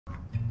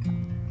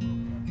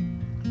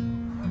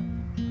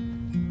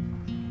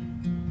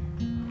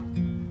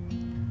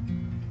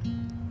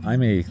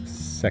I'm a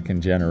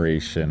second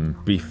generation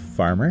beef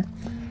farmer.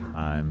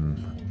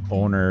 I'm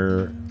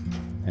owner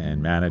and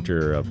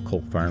manager of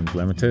Colt Farms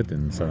Limited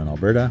in southern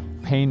Alberta.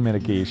 Pain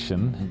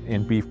mitigation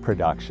in beef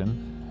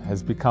production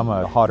has become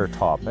a hotter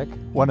topic.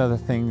 One of the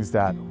things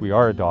that we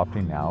are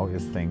adopting now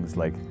is things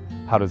like,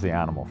 how does the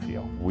animal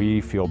feel?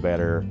 We feel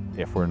better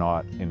if we're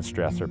not in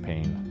stress or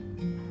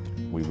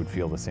pain. We would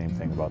feel the same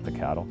thing about the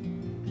cattle.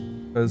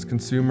 As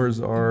consumers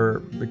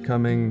are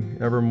becoming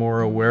ever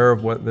more aware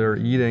of what they're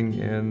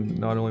eating and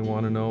not only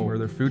want to know where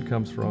their food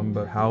comes from,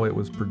 but how it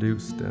was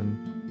produced,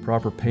 and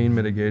proper pain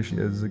mitigation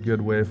is a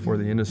good way for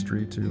the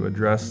industry to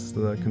address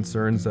the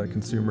concerns that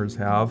consumers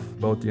have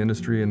about the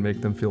industry and make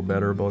them feel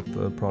better about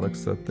the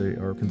products that they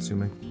are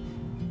consuming.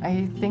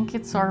 I think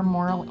it's our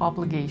moral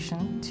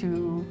obligation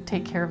to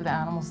take care of the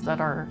animals that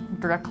are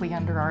directly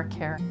under our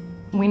care.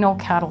 We know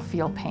cattle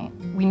feel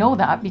pain. We know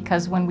that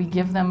because when we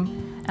give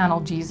them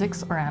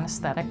analgesics or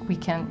anesthetic, we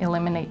can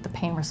eliminate the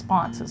pain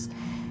responses.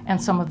 And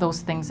some of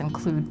those things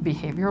include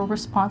behavioral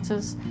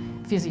responses,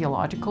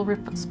 physiological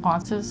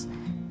responses.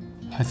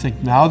 I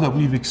think now that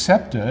we've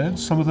accepted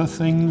some of the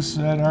things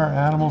that our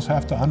animals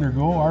have to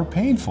undergo are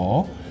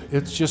painful,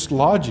 it's just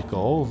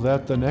logical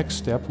that the next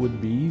step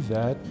would be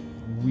that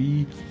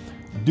we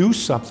do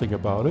something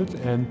about it,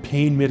 and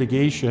pain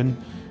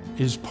mitigation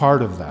is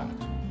part of that.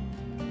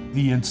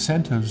 The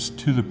incentives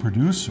to the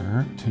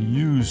producer to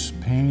use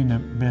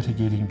pain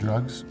mitigating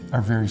drugs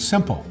are very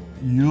simple.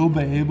 You'll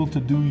be able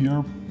to do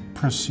your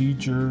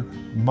procedure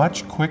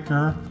much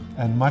quicker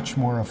and much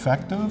more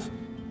effective.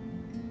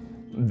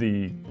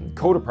 The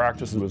code of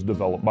practice was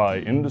developed by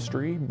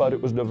industry, but it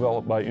was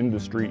developed by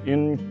industry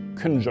in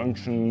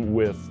conjunction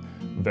with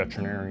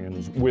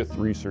veterinarians, with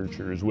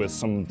researchers, with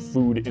some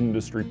food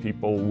industry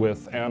people,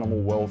 with animal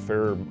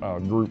welfare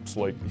groups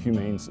like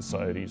humane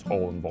societies,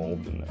 all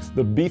involved in this.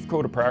 The beef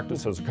code of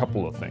practice has a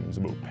couple of things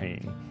about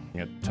pain.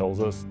 It tells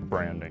us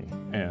branding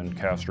and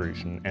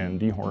castration and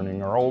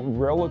dehorning are all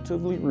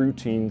relatively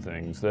routine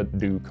things that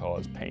do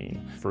cause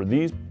pain. For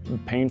these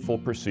painful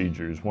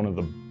procedures, one of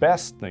the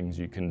best things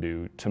you can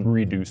do to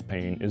reduce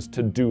pain is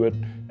to do it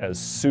as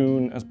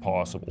soon as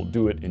possible.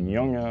 Do it in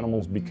young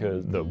animals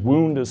because the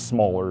wound is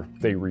smaller,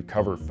 they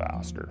recover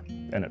faster,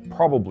 and it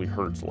probably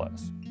hurts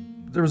less.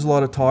 There was a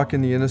lot of talk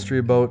in the industry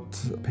about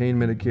pain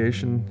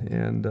medication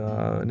and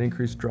an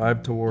increased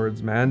drive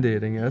towards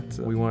mandating it.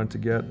 We wanted to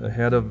get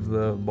ahead of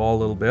the ball a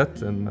little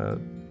bit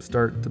and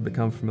start to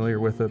become familiar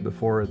with it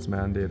before it's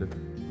mandated.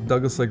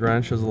 Douglas Lake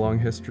Ranch has a long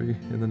history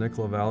in the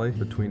Nicola Valley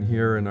between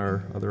here and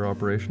our other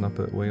operation up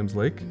at Williams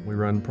Lake. We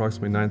run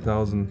approximately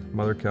 9,000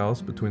 mother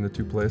cows between the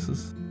two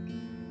places.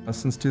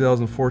 Since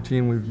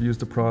 2014, we've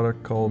used a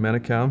product called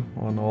Mitigation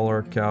on all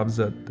our calves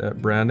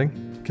at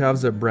branding.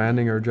 Calves at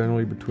branding are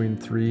generally between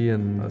 3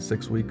 and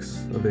 6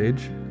 weeks of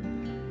age.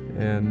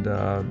 And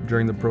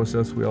during the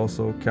process, we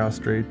also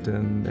castrate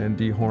and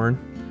dehorn.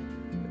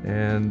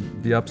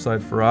 And the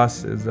upside for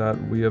us is that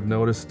we have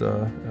noticed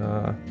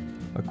a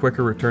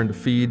quicker return to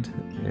feed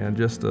and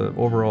just an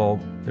overall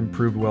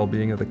improved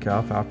well-being of the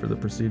calf after the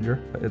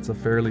procedure. It's a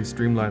fairly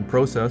streamlined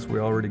process. We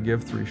already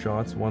give 3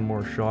 shots. One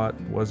more shot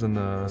wasn't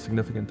a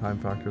significant time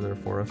factor there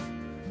for us.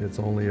 It's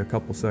only a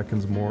couple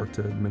seconds more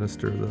to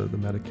administer the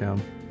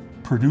Mitigation.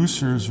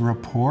 Producers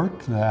report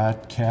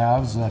that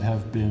calves that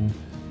have been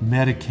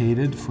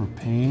medicated for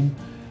pain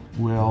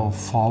will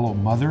follow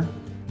mother,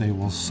 they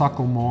will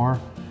suckle more,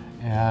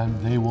 and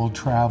they will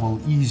travel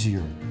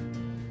easier.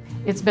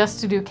 It's best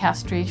to do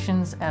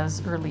castrations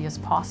as early as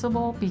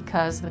possible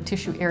because the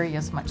tissue area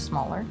is much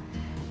smaller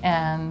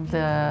and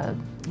the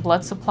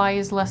blood supply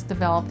is less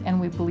developed, and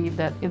we believe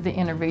that the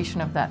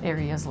innervation of that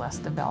area is less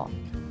developed.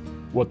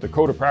 What the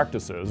code of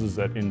practice is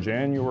that in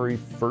January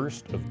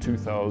 1st of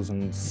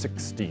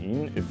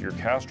 2016, if you're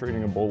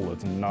castrating a bull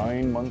that's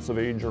 9 months of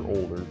age or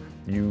older,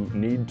 you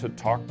need to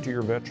talk to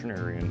your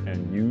veterinarian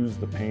and use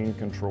the pain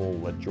control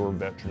that your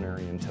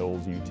veterinarian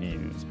tells you to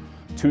use.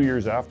 2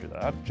 years after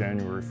that,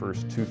 January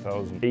 1st,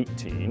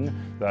 2018,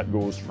 that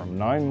goes from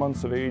 9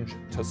 months of age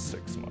to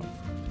 6 months.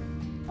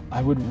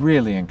 I would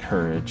really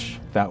encourage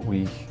that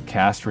we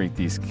castrate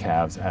these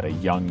calves at a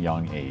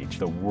young age.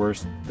 The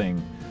worst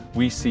thing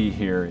we see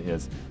here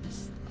is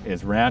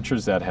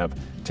ranchers that have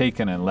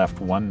taken and left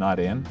one nut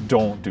in.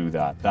 Don't do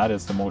that. That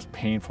is the most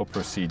painful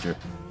procedure.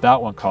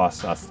 That one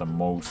costs us the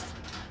most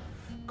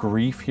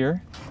grief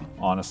here,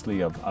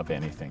 honestly, of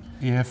anything.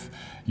 If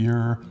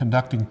you're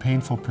conducting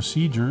painful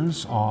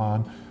procedures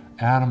on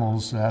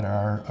animals that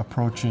are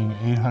approaching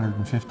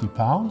 850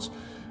 pounds,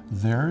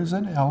 there is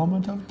an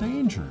element of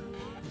danger.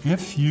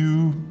 If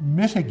you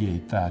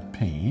mitigate that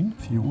pain,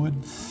 you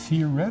would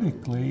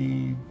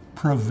theoretically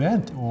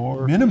prevent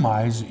or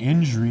minimize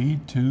injury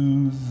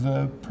to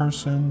the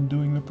person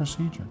doing the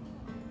procedure.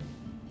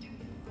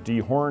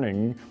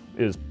 Dehorning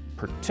is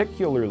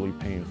particularly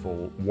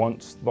painful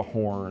once the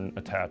horn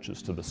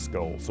attaches to the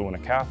skull. So when a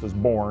calf is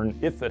born,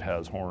 if it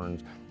has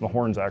horns, the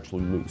horn's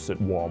actually loose,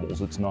 it wobbles,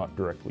 it's not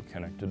directly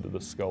connected to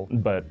the skull.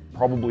 But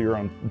probably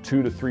around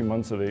 2 to 3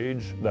 months of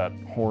age, that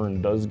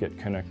horn does get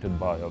connected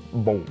by a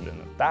bone,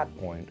 and at that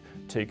point,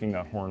 taking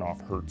that horn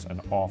off hurts an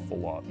awful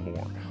lot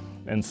more.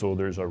 And so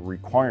there's a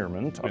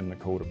requirement in the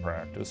code of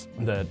practice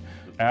that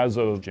as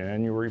of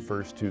January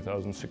 1st,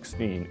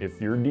 2016, if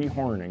you're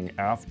dehorning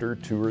after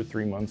 2 or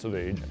 3 months of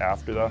age,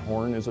 after that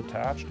horn is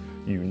attached,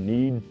 you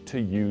need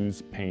to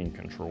use pain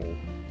control.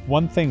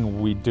 One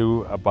thing we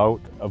do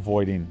about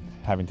avoiding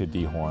having to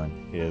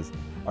dehorn is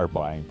our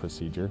buying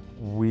procedure.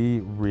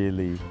 We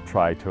really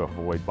try to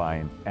avoid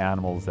buying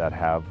animals that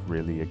have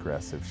really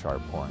aggressive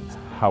sharp horns.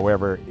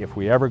 However, if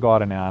we ever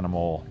got an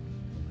animal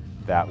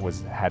that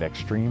had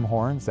extreme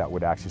horns that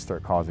would actually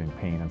start causing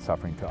pain and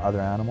suffering to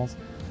other animals,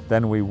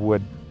 then we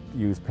would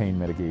use pain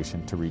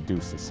mitigation to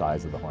reduce the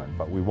size of the horn.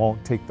 But we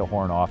won't take the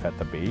horn off at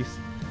the base,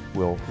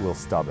 we'll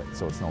stub it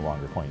so it's no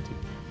longer pointy.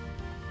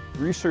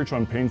 Research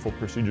on painful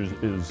procedures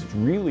is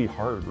really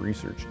hard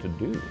research to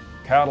do.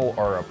 Cattle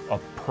are a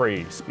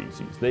prey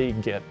species. They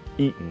get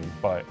eaten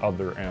by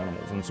other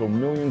animals, and so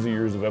millions of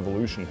years of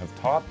evolution have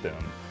taught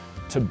them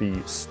to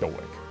be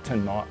stoic, to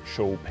not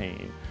show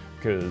pain.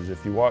 Because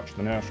if you watch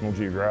the National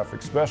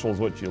Geographic specials,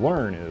 what you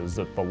learn is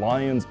that the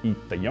lions eat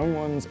the young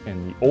ones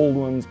and the old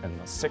ones and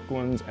the sick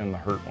ones and the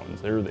hurt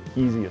ones. They're the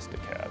easiest to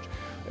catch.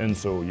 And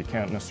so you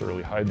can't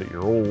necessarily hide that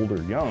you're old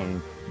or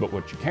young, but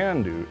what you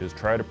can do is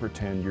try to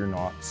pretend you're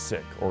not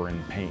sick or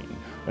in pain.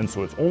 And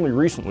so it's only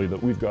recently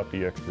that we've got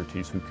the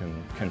expertise who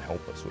can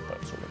help us with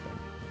that sort of thing.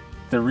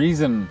 The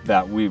reason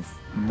that we've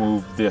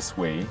moved this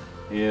way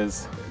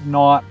is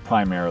not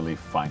primarily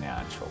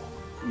financial.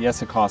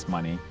 Yes, it costs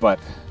money, but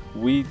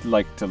we'd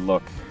like to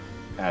look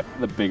at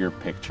the bigger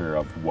picture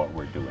of what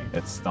we're doing.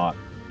 It's not,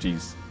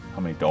 geez, how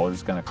many dollars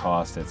it's going to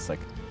cost. It's like,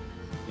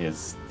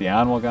 is the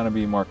animal going to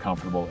be more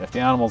comfortable? If the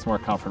animal's more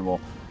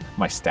comfortable,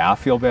 my staff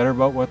feel better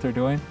about what they're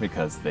doing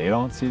because they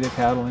don't see the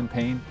cattle in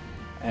pain,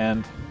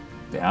 and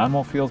the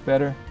animal feels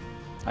better.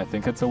 I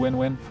think it's a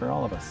win-win for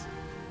all of us.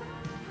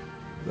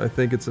 I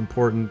think it's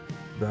important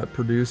that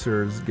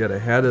producers get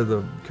ahead of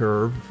the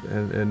curve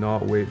and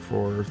not wait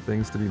for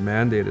things to be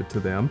mandated to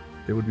them.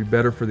 It would be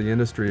better for the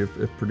industry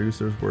if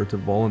producers were to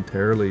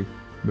voluntarily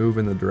move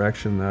in the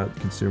direction that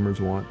consumers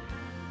want.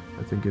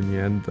 I think in the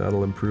end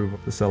that'll improve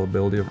the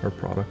sellability of our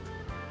product.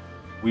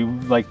 We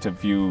would like to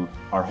view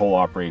our whole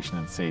operation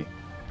and say,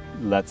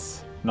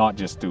 let's not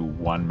just do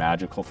one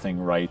magical thing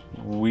right.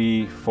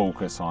 We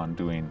focus on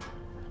doing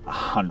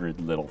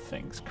 100 little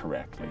things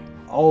correctly.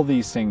 All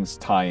these things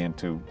tie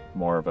into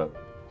more of a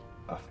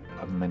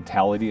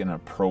mentality and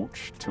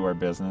approach to our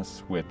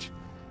business, which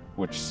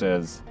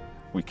says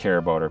we care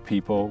about our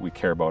people, we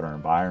care about our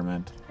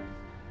environment,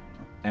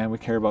 and we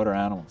care about our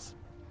animals.